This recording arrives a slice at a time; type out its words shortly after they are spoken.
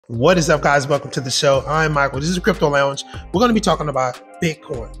What is up, guys? Welcome to the show. I'm Michael. This is Crypto Lounge. We're going to be talking about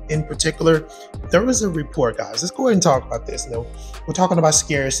Bitcoin. In particular, there was a report, guys. Let's go ahead and talk about this. Now, we're talking about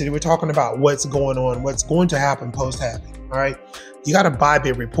scarcity. We're talking about what's going on, what's going to happen post-halving. All right. You got a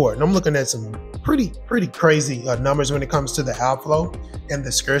Bybit report. And I'm looking at some pretty crazy numbers when it comes to the outflow and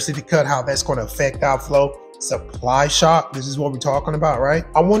the scarcity cut, how that's going to affect outflow. Supply shock. This is what we're talking about, right?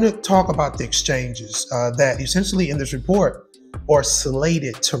 I want to talk about the exchanges that essentially in this report are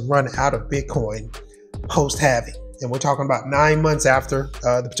slated to run out of Bitcoin post-halving. And we're talking about 9 months after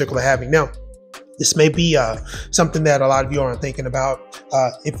the particular halving. Now, this may be something that a lot of you aren't thinking about.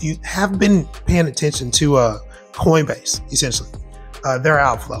 If you have been paying attention to Coinbase, essentially, their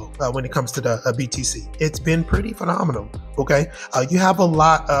outflow when it comes to the BTC, it's been pretty phenomenal. Okay, you have a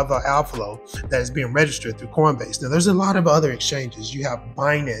lot of outflow that is being registered through Coinbase. Now, there's a lot of other exchanges. You have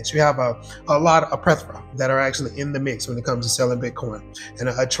Binance, you have a lot of plethora that are actually in the mix when it comes to selling Bitcoin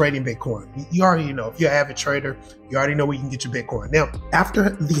and trading Bitcoin. You already know, if you're an avid trader, you already know where you can get your Bitcoin. Now, after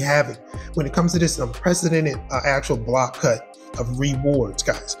the halving, when it comes to this unprecedented actual block cut of rewards,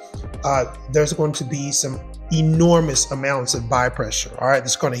 guys, there's going to be some enormous amounts of buy pressure. All right,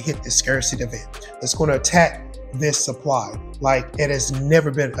 that's going to hit the scarcity event. That's going to attack this supply like it has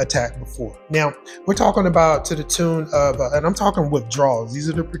never been attacked before. Now, we're talking about to the tune of, and I'm talking withdrawals. These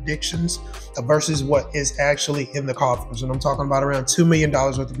are the predictions versus what is actually in the coffers. And I'm talking about around $2 million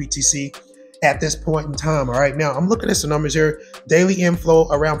worth of BTC at this point in time. All right, now I'm looking at some numbers here. Daily inflow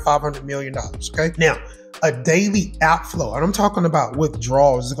around $500 million. Okay, now a daily outflow, and I'm talking about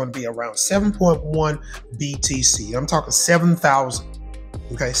withdrawals, is going to be around 7.1 BTC. I'm talking 7,000.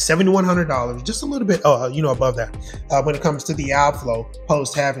 Okay, $7,100, just a little bit, above that. When it comes to the outflow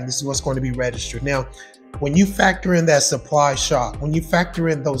post-halving, this is what's going to be registered. Now, when you factor in that supply shock, when you factor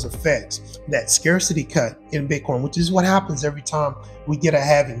in those effects, that scarcity cut in Bitcoin, which is what happens every time we get a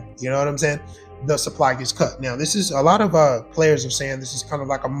halving, you know what I'm saying? The supply gets cut. Now, this is a lot of players are saying this is kind of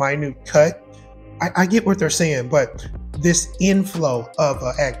like a minute cut. I get what they're saying, but this inflow of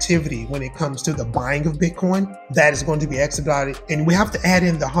activity when it comes to the buying of Bitcoin, that is going to be expedited. And we have to add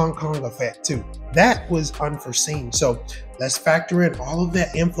in the Hong Kong effect too. That was unforeseen. So let's factor in all of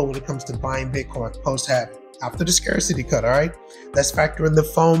that inflow when it comes to buying Bitcoin post-halving after the scarcity cut, all right? Let's factor in the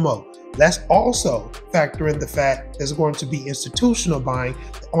FOMO. Let's also factor in the fact there's going to be institutional buying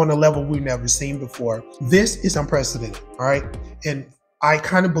on a level we've never seen before. This is unprecedented, all right? And I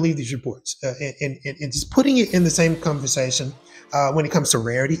kind of believe these reports and just putting it in the same conversation when it comes to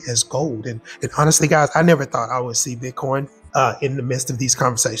rarity as gold. And honestly, guys, I never thought I would see Bitcoin in the midst of these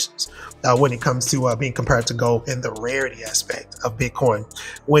conversations when it comes to being compared to gold and the rarity aspect of Bitcoin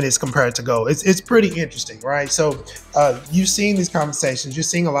when it's compared to gold. It's pretty interesting, right? So you're seeing these conversations, you're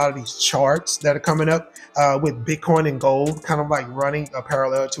seeing a lot of these charts that are coming up with Bitcoin and gold kind of like running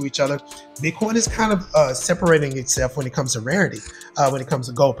parallel to each other. Bitcoin is kind of separating itself when it comes to rarity, when it comes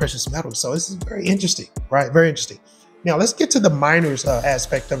to gold, precious metals. So this is very interesting, right? Very interesting. Now let's get to the miners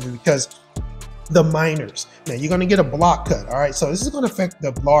aspect of it, because the miners, now you're going to get a block cut. All right, so this is going to affect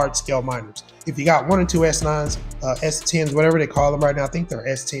the large scale miners. If you got 1 or 2 S9s, S10s, whatever they call them right now, I think they're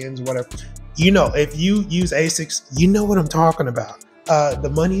S10s or whatever. You know, if you use ASICs, you know what I'm talking about. The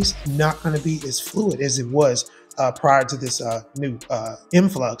money's not going to be as fluid as it was prior to this new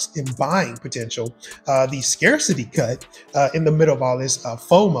influx in buying potential, the scarcity cut in the middle of all this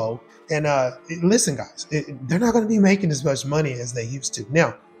FOMO. And listen, guys, they're not going to be making as much money as they used to.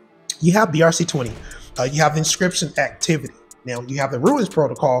 Now, you have BRC20, you have inscription activity. Now you have the Ruins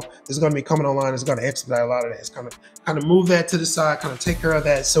protocol that's going to be coming online. It's going to expedite a lot of that. It's kind of move that to the side, kind of take care of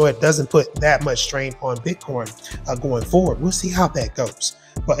that, so it doesn't put that much strain on Bitcoin going forward. We'll see how that goes.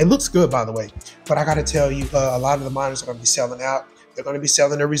 But it looks good, by the way. But I got to tell you, a lot of the miners are going to be selling out. They're going to be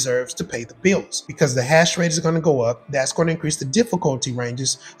selling their reserves to pay the bills because the hash rate is going to go up. That's going to increase the difficulty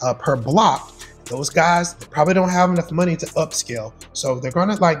ranges per block. Those guys, they probably don't have enough money to upscale. So they're going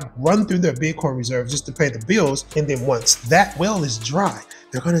to like run through their Bitcoin reserves just to pay the bills. And then once that well is dry,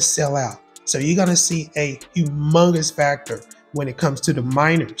 they're going to sell out. So you're going to see a humongous factor when it comes to the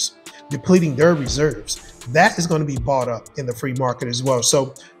miners depleting their reserves. That is going to be bought up in the free market as well.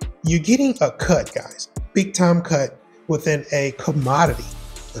 So you're getting a cut, guys, big time cut within a commodity.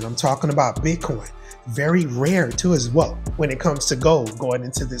 And I'm talking about Bitcoin. Very rare too as well when it comes to gold going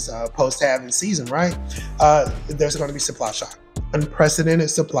into this post-halving season, right? There's going to be supply shock, unprecedented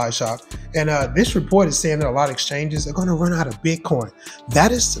supply shock. And this report is saying that a lot of exchanges are going to run out of Bitcoin.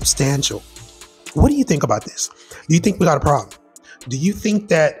 That is substantial. What do you think about this? Do you think we got a problem? Do you think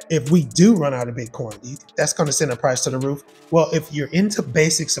that if we do run out of Bitcoin, do you think that's going to send the price to the roof? Well, if you're into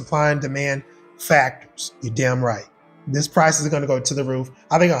basic supply and demand factors, you're damn right. This price is going to go to the roof.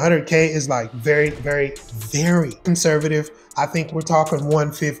 I think 100K is like very, very, very conservative. I think we're talking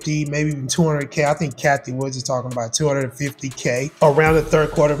 150, maybe even 200K. I think Kathy Woods is talking about 250K around the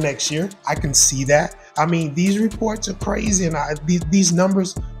third quarter of next year. I can see that. I mean, these reports are crazy, and these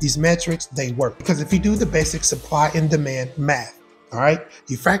numbers, these metrics, they work. Because if you do the basic supply and demand math, all right,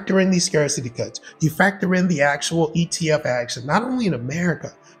 you factor in these scarcity cuts, you factor in the actual ETF action, not only in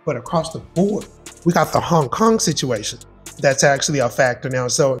America, but across the board. We got the Hong Kong situation that's actually a factor now.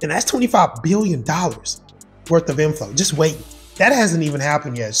 So, and that's $25 billion worth of inflow, just waiting. That hasn't even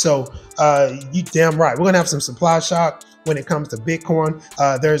happened yet. So you damn right, we're gonna have some supply shock when it comes to Bitcoin.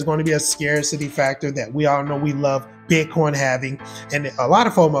 There's going to be a scarcity factor that we all know we love Bitcoin having, and a lot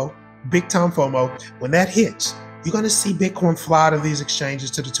of FOMO, big time FOMO. When that hits, you're going to see Bitcoin fly to these exchanges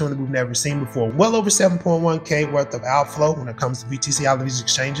to the tune that we've never seen before. Well over 7.1K worth of outflow when it comes to BTC out of these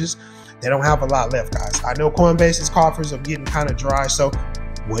exchanges. They don't have a lot left, guys. I know Coinbase's coffers are getting kind of dry. So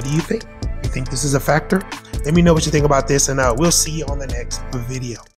what do you think? You think this is a factor? Let me know what you think about this, and we'll see you on the next video.